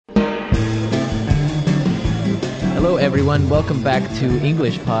Hello everyone, welcome back to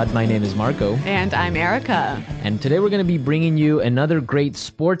EnglishPod. My name is Marco. And I'm Erica. And today we're going to be bringing you another great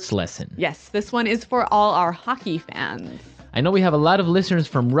sports lesson. Yes, this one is for all our hockey fans. I know we have a lot of listeners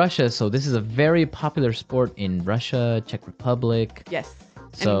from Russia, so this is a very popular sport in Russia, Czech Republic. Yes,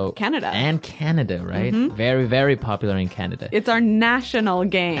 and Canada. And Canada, right? Mm-hmm. Very, very popular in Canada. It's our national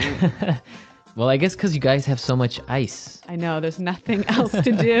game. Well, I guess because you guys have so much ice. I know, there's nothing else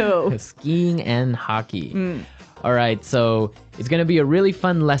to do. Skiing and hockey. All right, so it's going to be a really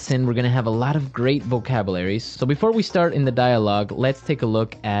fun lesson. We're going to have a lot of great vocabularies. So before we start in the dialogue, let's take a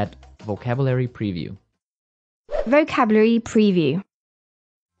look at vocabulary preview. Vocabulary preview.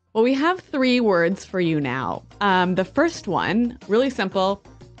 Well, we have 3 words for you now. The first one, really simple,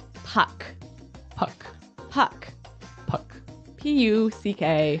 puck. Puck. Puck. Puck.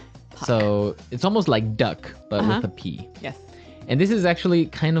 P-U-C-K. Puck. So it's almost like duck, but with a P. Yes. And this is actually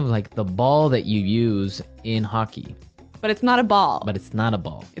kind of like the ball that you use in hockey. But it's not a ball. But it's not a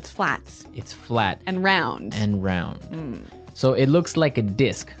ball. It's flat. It's flat. And round. And round. So it looks like a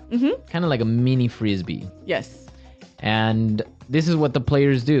disc. Kind of like a mini frisbee. Yes. And this is what the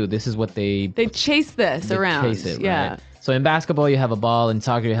players do. This is what they chase this around. Chase it, yeah. Right? So in basketball, you have a ball. In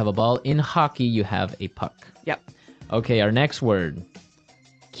soccer, you have a ball. In hockey, you have a puck. Yep. Okay, our next word.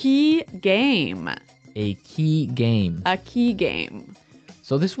 Key game. A key game. A key game.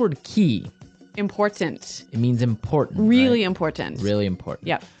 So this word key. Important. It means important. Really right? important. Really important.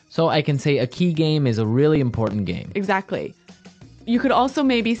 Yep. So I can say a key game is a really important game. Exactly. You could also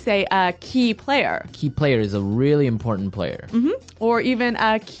maybe say a key player. Key player is a really important player. Or even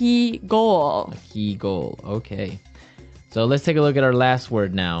a key goal. A key goal. Okay. So let's take a look at our last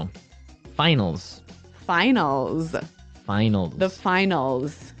word now. Finals. Finals. Finals. The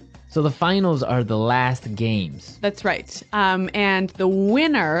finals. So the finals are the last games. That's right. And the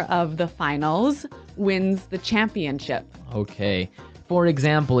winner of the finals wins the championship. Okay. For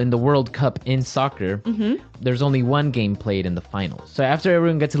example, in the World Cup in soccer, there's only one game played in the finals. So after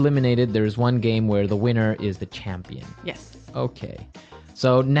everyone gets eliminated, there's one game where the winner is the champion. Yes. Okay.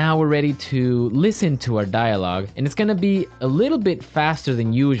 So now we're ready to listen to our dialogue, and it's going to be a little bit faster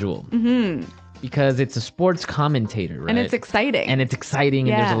than usual. Because it's a sports commentator, right? And it's exciting. And it's exciting,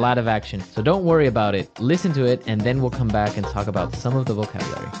 and there's a lot of action. So don't worry about it. Listen to it, and then we'll come back and talk about some of the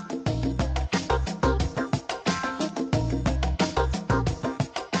vocabulary.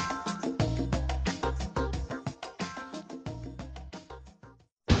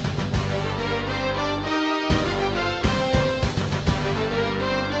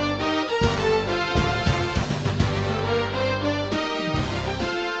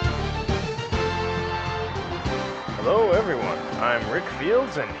 Hello everyone, I'm Rick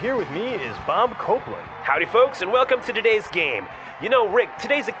Fields, and here with me is Bob Copeland. Howdy folks, and welcome to today's game. You know, Rick,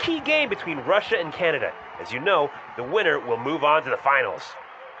 today's a key game between Russia and Canada. As you know, the winner will move on to the finals.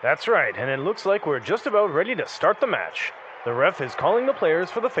 That's right, and it looks like we're just about ready to start the match. The ref is calling the players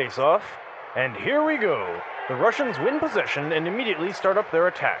for the face-off, and here we go. The Russians win possession and immediately start up their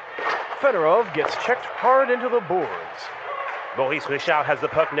attack. Federov gets checked hard into the boards. Maurice Richard has the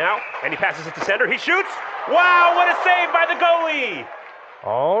puck now, and he passes it to center. He shoots! Wow, what a save by the goalie!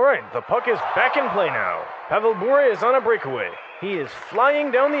 All right, the puck is back in play now. Pavel Bure is on a breakaway. He is flying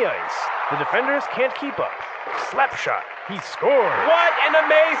down the ice. The defenders can't keep up. Slap shot. He scored. What an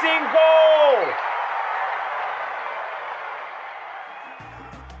amazing goal!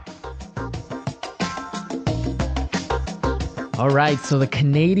 All right, so the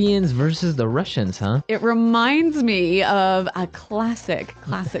Canadians versus the Russians, huh? It reminds me of a classic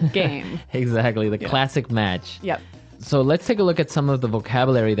game. Exactly, the classic match. Yep. So let's take a look at some of the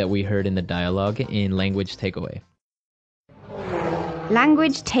vocabulary that we heard in the dialogue in Language Takeaway.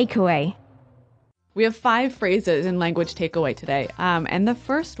 Language takeaway. We have 5 phrases in language takeaway today. And the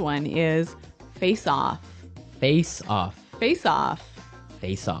first one is face off. Face off. Face off.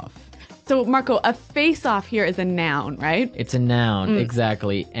 Face off. So, Marco, a face-off here is a noun, right? It's a noun,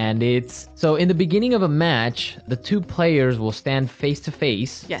 exactly. And it's... So, in the beginning of a match, the 2 players will stand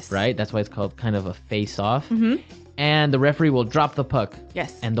face-to-face. Yes. Right? That's why it's called kind of a face-off. And the referee will drop the puck.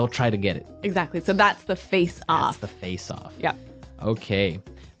 Yes. And they'll try to get it. Exactly. So, that's the face-off. That's the face-off. Yep. Okay.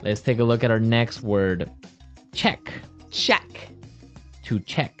 Let's take a look at our next word. Check. Check. To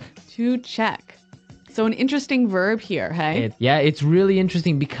check. To check. So an interesting verb here, hey? It's really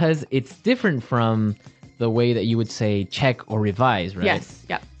interesting because it's different from the way that you would say check or revise, right? Yes,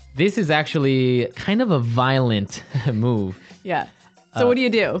 yeah. This is actually kind of a violent move. Yeah. So what do you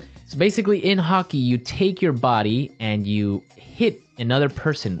do? So basically in hockey, you take your body and you hit another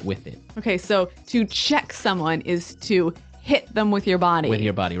person with it. Okay, so to check someone is to hit them with your body. With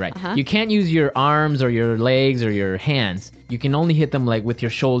your body, right. You can't use your arms or your legs or your hands. You can only hit them like with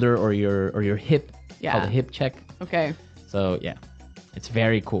your shoulder or your hip. Yeah. Called a hip check. Okay. So, yeah. It's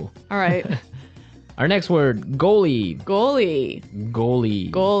very cool. All right. Our next word, goalie. Goalie.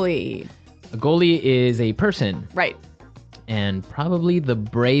 Goalie. Goalie. A goalie is a person. Right. And probably the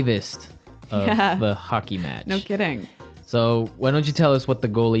bravest of the hockey match. No kidding. So why don't you tell us what the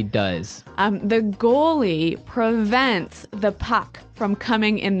goalie does? The goalie prevents the puck from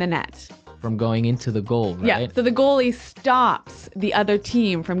coming in the net. From going into the goal, right? Yeah, so the goalie stops the other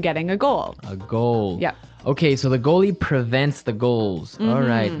team from getting a goal. A goal. Yeah. Okay, so the goalie prevents the goals. All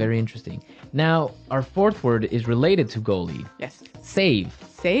right, very interesting. Now, our fourth word is related to goalie. Yes. Save.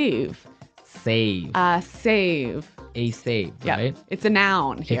 Save. Save. Save. A save, Yeah. right? It's a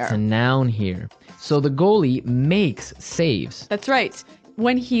noun here. It's a noun here. So the goalie makes saves. That's right.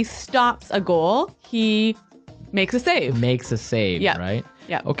 When he stops a goal, he makes a save. Makes a save, Yeah. right?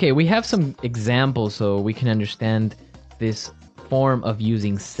 Yeah. Okay, we have some examples so we can understand this form of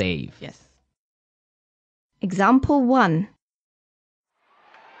using save. Yes. Example 1.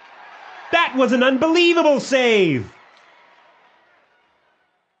 That was an unbelievable save!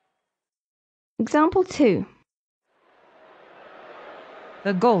 Example 2.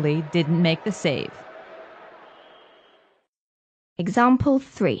 The goalie didn't make the save. Example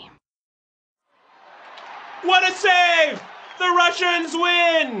 3. What a save! The Russians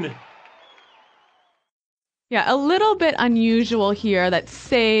win! Yeah, a little bit unusual here that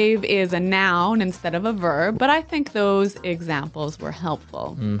save is a noun instead of a verb, but I think those examples were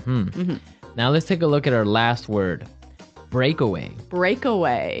helpful. Now let's take a look at our last word. Breakaway.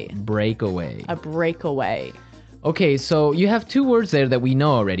 Breakaway. Breakaway. A breakaway. Okay, so you have two words there that we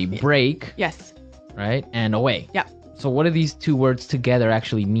know already. Break, Yes. right? And away. Yeah. So what do these two words together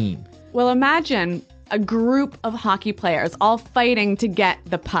actually mean? Well, imagine a group of hockey players all fighting to get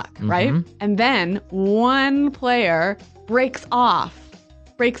the puck, right? And then one player breaks out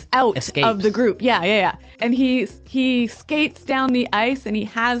Escapes. of the group. Yeah. And he skates down the ice and he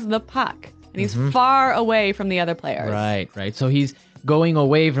has the puck. And he's far away from the other players. Right. So he's going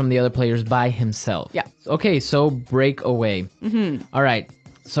away from the other players by himself. Yeah. Okay, so break away. All right.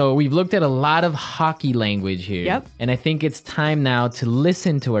 So we've looked at a lot of hockey language here. Yep. And I think it's time now to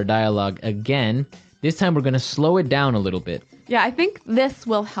listen to our dialogue again. This time we're going to slow it down a little bit. Yeah, I think this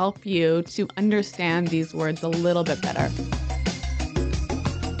will help you to understand these words a little bit better.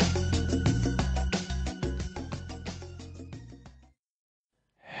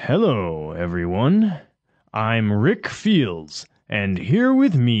 Hello, everyone. I'm Rick Fields, and here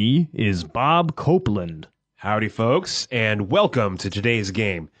with me is Bob Copeland. Howdy, folks, and welcome to today's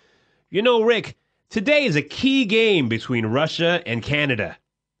game. You know, Rick, today is a key game between Russia and Canada.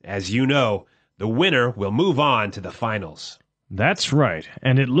 As you know, the winner will move on to the finals. That's right,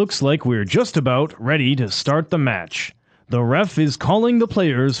 and it looks like we're just about ready to start the match. The ref is calling the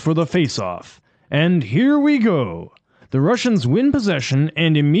players for the face-off. And here we go. The Russians win possession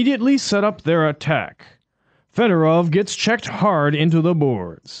and immediately set up their attack. Federov gets checked hard into the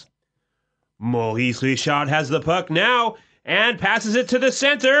boards. Maurice Richard has the puck now and passes it to the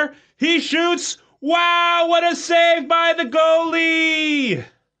center. He shoots. Wow, what a save by the goalie!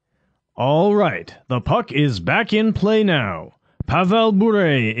 All right, the puck is back in play now. Pavel Bure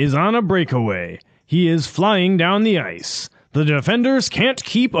is on a breakaway. He is flying down the ice. The defenders can't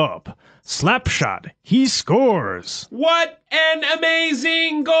keep up. Slap shot. He scores. What an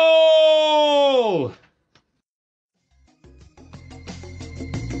amazing goal!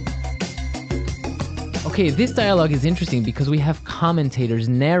 Okay, this dialogue is interesting because we have commentators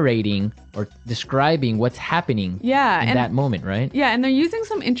narrating or describing what's happening in that moment, right? Yeah, and they're using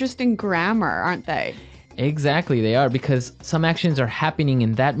some interesting grammar, aren't they? Exactly, they are, because some actions are happening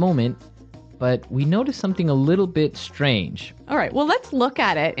in that moment, but we notice something a little bit strange. All right, well, let's look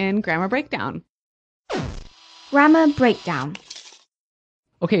at it in Grammar Breakdown. Grammar breakdown.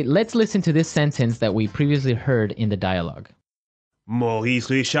 Okay, let's listen to this sentence that we previously heard in the dialogue. Maurice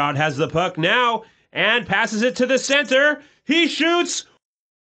Richard has the puck now and passes it to the center. He shoots.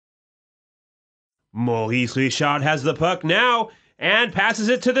 Maurice Richard has the puck now and passes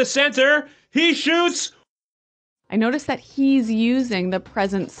it to the center. He shoots. I noticed that he's using the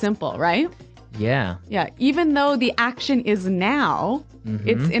present simple, right? Yeah. Yeah, even though the action is now,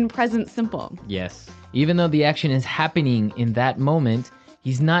 it's in present simple. Yes. Even though the action is happening in that moment,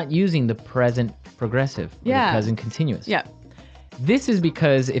 he's not using the present progressive or the present continuous. Yeah. This is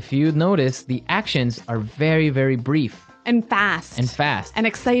because, if you notice, the actions are very, very brief. And fast. And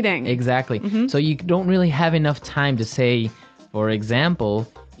exciting. Exactly. So you don't really have enough time to say, for example,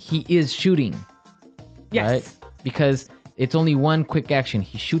 he is shooting. Yes. Right? Because it's only one quick action.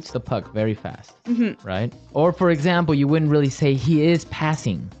 He shoots the puck very fast, right? Or for example, you wouldn't really say he is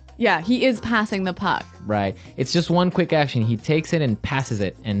passing. Yeah, he is passing the puck. Right. It's just one quick action. He takes it and passes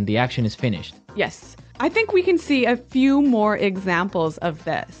it, and the action is finished. Yes. I think we can see a few more examples of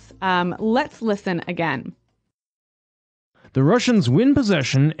this. Let's listen again. The Russians win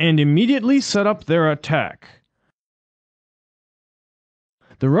possession and immediately set up their attack.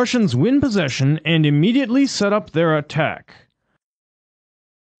 The Russians win possession and immediately set up their attack.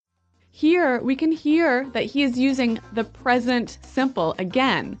 Here, we can hear that he is using the present simple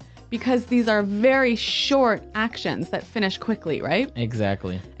again, because these are very short actions that finish quickly, right?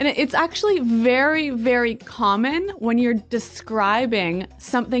 Exactly. And it's actually very, very common when you're describing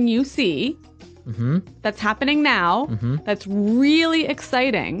something you see that's happening now, that's really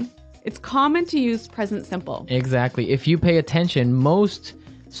exciting. It's common to use present simple. Exactly. If you pay attention, most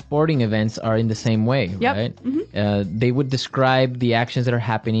sporting events are in the same way, right? They would describe the actions that are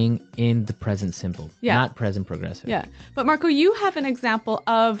happening in the present simple, not present progressive. Yeah. But Marco, you have an example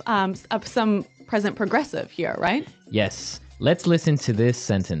of some present progressive here, right? Yes. Let's listen to this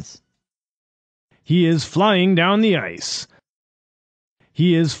sentence. He is flying down the ice.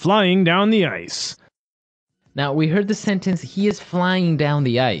 He is flying down the ice. Now, we heard the sentence, he is flying down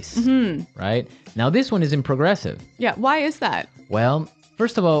the ice, right? Now, this one is in progressive. Yeah. Why is that? Well,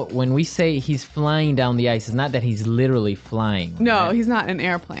 first of all, when we say he's flying down the ice, it's not that he's literally flying. No, right? he's not an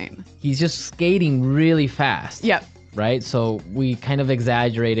airplane. He's just skating really fast. Yep. Right? So we kind of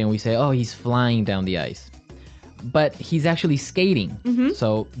exaggerate and we say, oh, he's flying down the ice. But he's actually skating.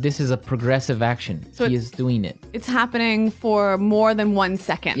 So this is a progressive action. So he is doing it. It's happening for more than 1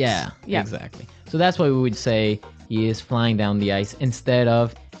 second. Yeah, Yep. exactly. So that's why we would say he is flying down the ice instead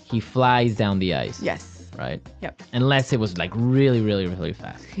of he flies down the ice. Yes. Right? Yep. Unless it was like really, really, really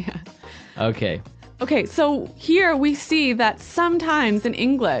fast. Yeah. Okay. Okay, so here we see that sometimes in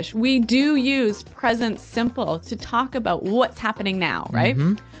English, we do use present simple to talk about what's happening now, right?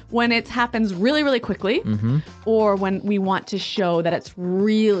 When it happens really, really quickly, or when we want to show that it's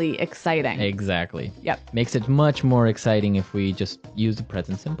really exciting. Exactly. Yep. Makes it much more exciting if we just use the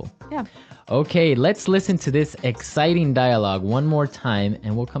present simple. Yeah. Okay, let's listen to this exciting dialogue one more time,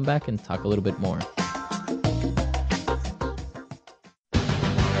 and we'll come back and talk a little bit more.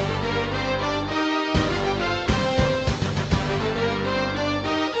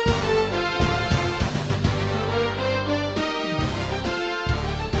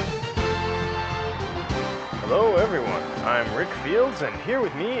 Hello, everyone. I'm Rick Fields, and here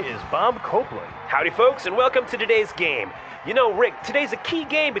with me is Bob Copeland. Howdy, folks, and welcome to today's game. You know, Rick, today's a key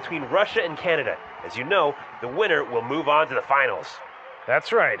game between Russia and Canada. As you know, the winner will move on to the finals.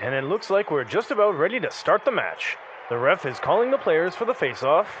 That's right, and it looks like we're just about ready to start the match. The ref is calling the players for the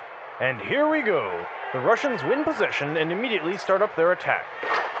face-off, and here we go. The Russians win possession and immediately start up their attack.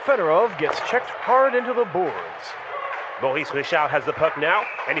 Federov gets checked hard into the boards. Maurice Richard has the puck now,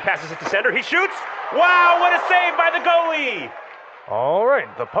 and he passes it to center. He shoots! Wow, what a save by the goalie! All right,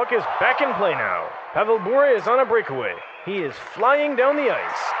 the puck is back in play now. Pavel Bure is on a breakaway. He is flying down the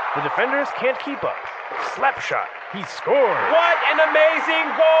ice. The defenders can't keep up. Slap shot. He scores. What an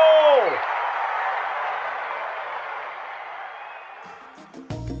amazing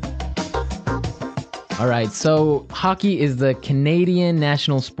goal! All right, so hockey is the Canadian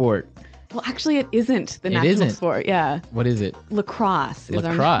national sport. Well, actually, it isn't the national sport. Yeah. What is it? Lacrosse.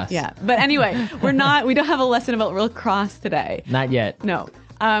 Lacrosse. Yeah. But anyway, we don't have a lesson about lacrosse today. Not yet. No.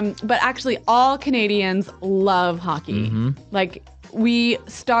 But actually, all Canadians love hockey. Like, we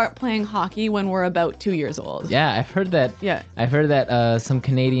start playing hockey when we're about 2 years old. Yeah, I've heard that. Yeah. I've heard that some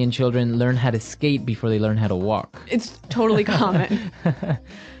Canadian children learn how to skate before they learn how to walk. It's totally common.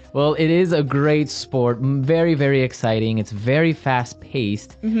 Well, it is a great sport. Very, very exciting. It's very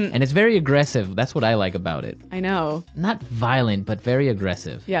fast-paced, and it's very aggressive. That's what I like about it. I know. Not violent, but very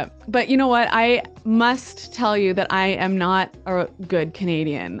aggressive. Yeah. But you know what? I must tell you that I am not a good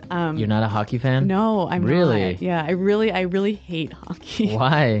Canadian. You're not a hockey fan? No, I'm Really? not. Yeah, I really hate hockey.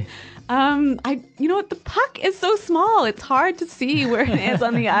 Why? You know what? The puck is so small. It's hard to see where it is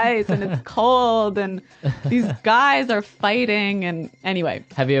on the ice, and it's cold, and these guys are fighting. And anyway.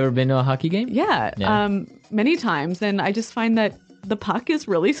 Have you ever been to a hockey game? Yeah. Many times, and I just find that the puck is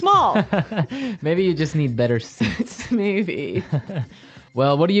really small. Maybe you just need better seats. Maybe.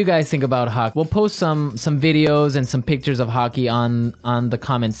 Well, what do you guys think about hockey? We'll post some videos and some pictures of hockey on the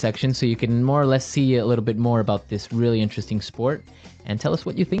comment section so you can more or less see a little bit more about this really interesting sport and tell us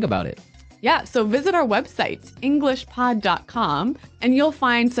what you think about it. Yeah, so visit our website, EnglishPod.com, and you'll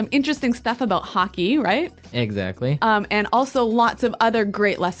find some interesting stuff about hockey, right? Exactly. And also lots of other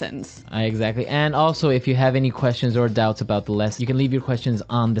great lessons. Exactly. And also, if you have any questions or doubts about the lesson, you can leave your questions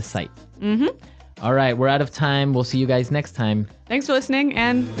on the site. All right, we're out of time. We'll see you guys next time. Thanks for listening,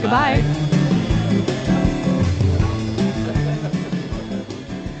 and goodbye. Bye.